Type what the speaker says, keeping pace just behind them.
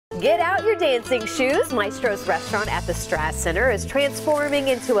Get out your dancing shoes. Maestro's restaurant at the Straz Center is transforming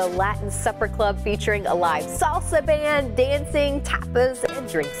into a Latin supper club featuring a live salsa band, dancing, tapas, and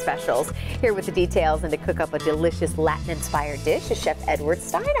drink specials. Here with the details and to cook up a delicious Latin-inspired dish is Chef Edward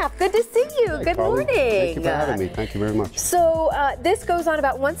Steinhoff. Good to see you. Hi, Good Carly. morning. Thank you for having me. Thank you very much. So this goes on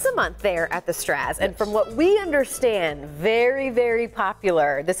about once a month there at the Straz, and from what we understand, very, very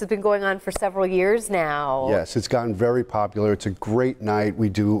popular. This has been going on for several years now. Yes, it's gotten very popular. It's a great night. We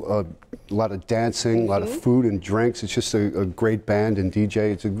do a lot of dancing, a lot of food and drinks. It's just a great band and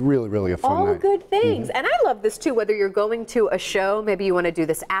DJ. It's really a fun night. All good things. And I love this too, whether you're going to a show, maybe you want to do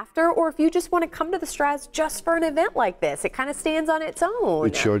this after, or if you just want to come to the Straz just for an event like this. It kind of stands on its own.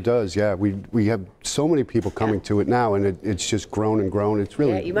 It sure does, yeah. We have so many people coming to it now, and it's just grown and grown. It's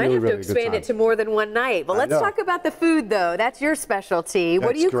really, you might have to expand it to more than one night. But let's talk about the food, though. That's your specialty.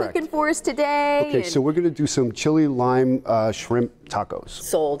 What are you cooking for us today? Okay, so we're going to do some chili lime shrimp tacos.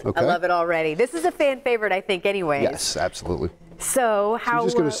 Sold. Okay. I love it already. This is a fan favorite, I think, anyways. Yes, absolutely. So we're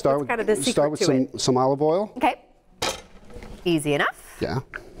just going to start with some olive oil. Okay. Easy enough. Yeah.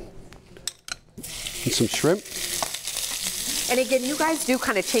 And some shrimp. And again, you guys do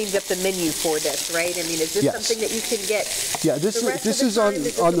kind of change up the menu for this, right? I mean, is this something that you can get? Yeah, this is on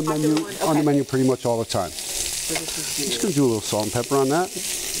the menu pretty much all the time. So this is just going to do a little salt and pepper on that.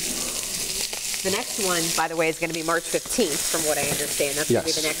 The next one, by the way, is going to be March 15th, from what I understand. That's going to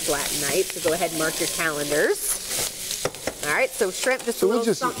be the next Latin night. So go ahead and mark your calendars. All right, so shrimp, just a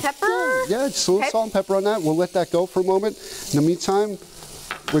little salt and pepper. Yeah, just a little salt and pepper on that. We'll let that go for a moment. In the meantime,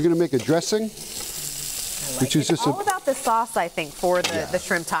 we're going to make a dressing. Which is just all about the sauce, I think, for the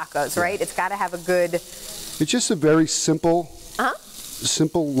shrimp tacos, right? It's got to have a good... It's just a very simple,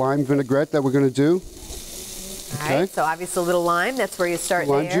 simple lime vinaigrette that we're going to do. All right, so obviously a little lime. That's where you start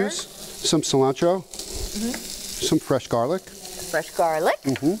there. Lime juice, some cilantro, some fresh garlic. Fresh garlic.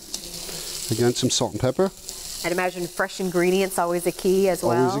 Again, some salt and pepper. I'd imagine fresh ingredients always a key as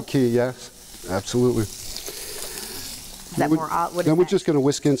well. Always a key, yes, absolutely. Is that more? Then we're just going to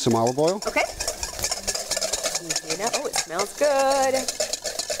whisk in some olive oil. Okay. Oh, it smells good.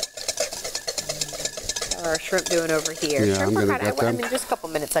 How are our shrimp doing over here? Yeah, shrimp are kind of, I mean, just a couple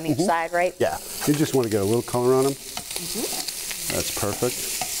minutes on each side, right? Yeah. You just want to get a little color on them. That's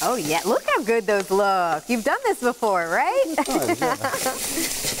perfect. Oh, yeah. Look how good those look. You've done this before, right?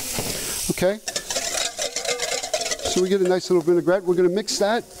 Okay. So we get a nice little vinaigrette. We're going to mix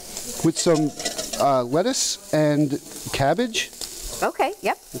that with some lettuce and cabbage. Okay,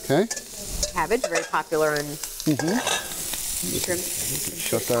 yep. Okay. Cabbage, very popular in shrimp.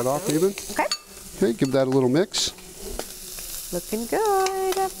 Shut that off even. Okay. Okay, give that a little mix. Looking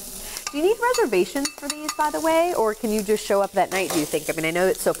good. Do you need reservations for these, by the way, or can you just show up that night, do you think? I mean, I know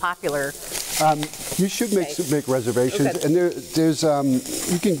it's so popular. You should make reservations, and there's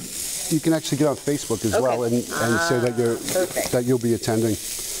you can actually get on Facebook as well and say that you'll be attending.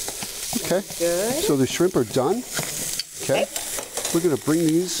 Okay. Good. So the shrimp are done. Okay. We're going to bring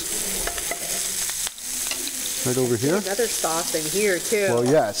these right over here. Another sauce in here too. Well,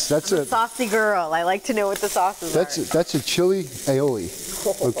 yes, that's a saucy girl. I like to know what the sauces are. That's a chili aioli,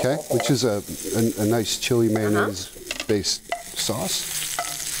 okay, which is a nice chili mayonnaise-based sauce.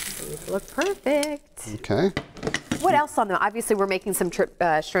 These look perfect. Okay. What else on them? Obviously, we're making some shrimp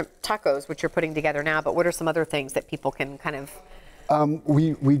tacos, which you're putting together now. But what are some other things that people can kind of?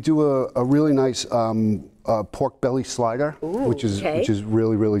 We do a really nice pork belly slider, which is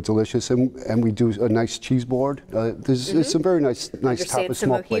really delicious, and we do a nice cheese board. There's some very nice type of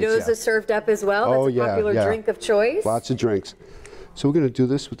small plates. Mojitos is served up as well. That's a popular drink of choice. Lots of drinks. So we're going to do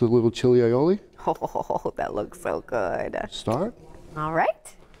this with a little chili aioli. Oh, that looks so good. Start. All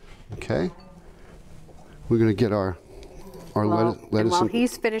right. Okay. We're going to get our lettuce. And while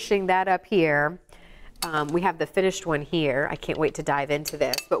he's finishing that up here, we have the finished one here. I can't wait to dive into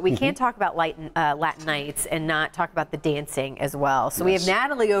this. But we can't talk about Latin nights and not talk about the dancing as well. So we have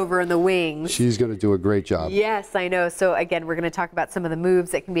Natalie over in the wings. She's going to do a great job. Yes, I know. So again, we're going to talk about some of the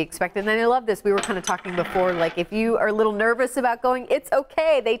moves that can be expected. And I love this. We were kind of talking before, like if you are a little nervous about going, it's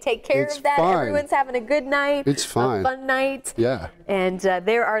okay. They take care of that. Fine. Everyone's having a good night. It's fine. A fun night. Yeah. And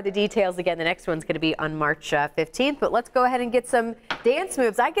there are the details. Again, the next one's going to be on March 15th. But let's go ahead and get some dance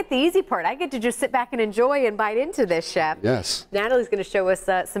moves. I get the easy part. I get to just sit back and enjoy and bite into this, Chef. Yes. Natalie's going to show us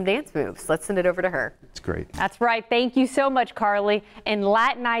some dance moves. Let's send it over to her. It's great. That's right. Thank you so much, Carly. In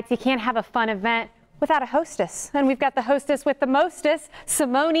Latin nights, you can't have a fun event without a hostess. And we've got the hostess with the mostest,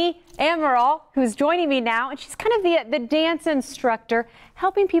 Simone Amaral, who's joining me now. And she's kind of the dance instructor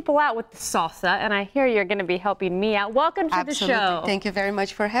helping people out with the salsa, and I hear you're going to be helping me out. Welcome to the show. Thank you very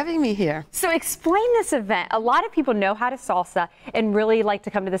much for having me here. So explain this event. A lot of people know how to salsa and really like to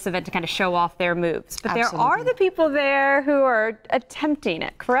come to this event to kind of show off their moves, but there are the people there who are attempting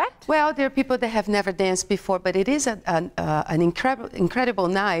it, correct? Well, there are people that have never danced before, but it is an incredible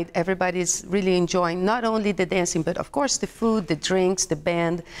night. Everybody's really enjoying not only the dancing, but of course the food, the drinks, the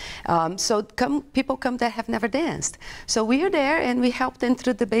band. So people come that have never danced. So we are there and we help them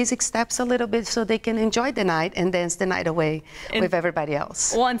through the basic steps a little bit so they can enjoy the night and dance the night away with everybody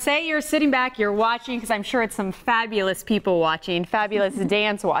else. Well, and say you're sitting back, you're watching, because I'm sure it's some fabulous people watching, fabulous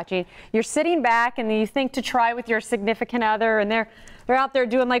dance watching. You're sitting back and you think to try with your significant other, and they're out there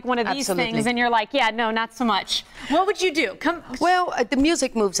doing like one of these things, and you're like, yeah, no, not so much. What would you do? Well, the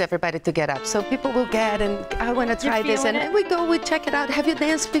music moves everybody to get up. So people will get, and I want to try this, and we go, we check it out. Have you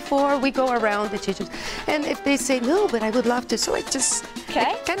danced before? We go around the teachers. And if they say, no, but I would love to, so I just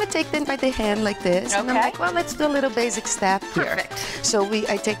kind of take them by the hand like this. And I'm like, well, let's do a little basic step here. Perfect. So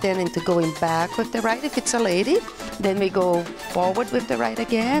I take them into going back with the right if it's a lady. Then we go forward with the right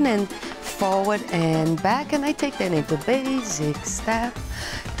again, and forward and back, and I take them into basic step,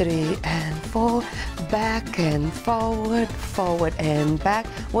 3 and 4, back and forward, forward and back.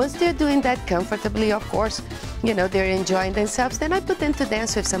 Once they're doing that comfortably, of course, you know, they're enjoying themselves, then I put them to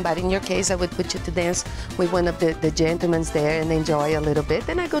dance with somebody. In your case, I would put you to dance with one of the gentlemen there and enjoy a little bit.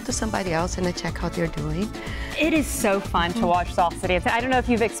 Then I go to somebody else and I check how they're doing. It is so fun to watch salsa dance. I don't know if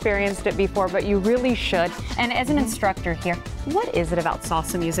you've experienced it before, but you really should. And as an instructor here, what is it about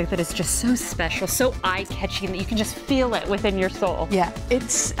salsa music that is just so special, so eye-catching that you can just feel it within your soul? Yeah,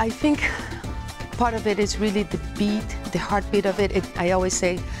 I think part of it is really the beat, the heartbeat of it. I always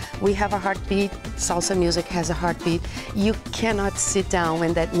say we have a heartbeat, salsa music has a heartbeat. You cannot sit down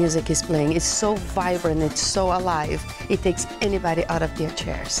when that music is playing. It's so vibrant, it's so alive. It takes anybody out of their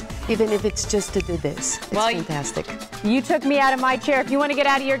chairs, even if it's just to do this. It's fantastic. You took me out of my chair. If you want to get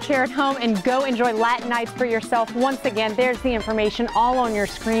out of your chair at home and go enjoy Latin nights for yourself, once again, there's the information all on your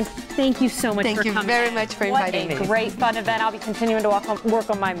screen. Thank you so much for coming. Thank you very much for inviting me. What a great fun event. I'll be continuing to work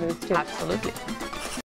on my moves too. Absolutely.